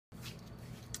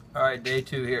All right, day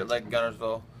two here at Lake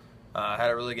Gunnersville. Had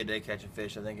a really good day catching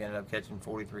fish. I think I ended up catching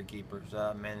 43 keepers.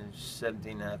 Managed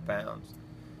 17.5 pounds.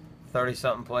 30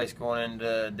 something place going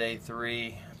into day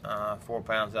three. 4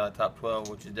 pounds out of top 12,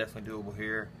 which is definitely doable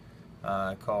here.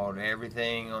 Caught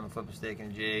everything on the flipping stick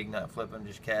and jig, not flipping,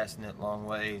 just casting it long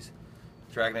ways.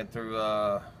 Dragging it through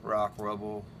rock,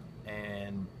 rubble,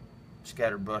 and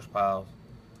scattered brush piles.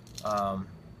 Um,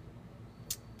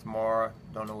 Tomorrow,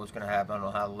 don't know what's going to happen. I don't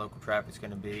know how the local traffic's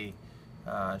going to be.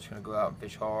 Just going to go out and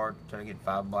fish hard, try to get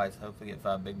 5 bites, hopefully get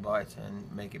 5 big bites,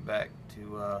 and make it back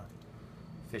to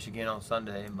fish again on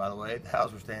Sunday. And by the way, the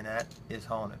house we're staying at is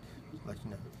haunted. Just to let you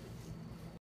know.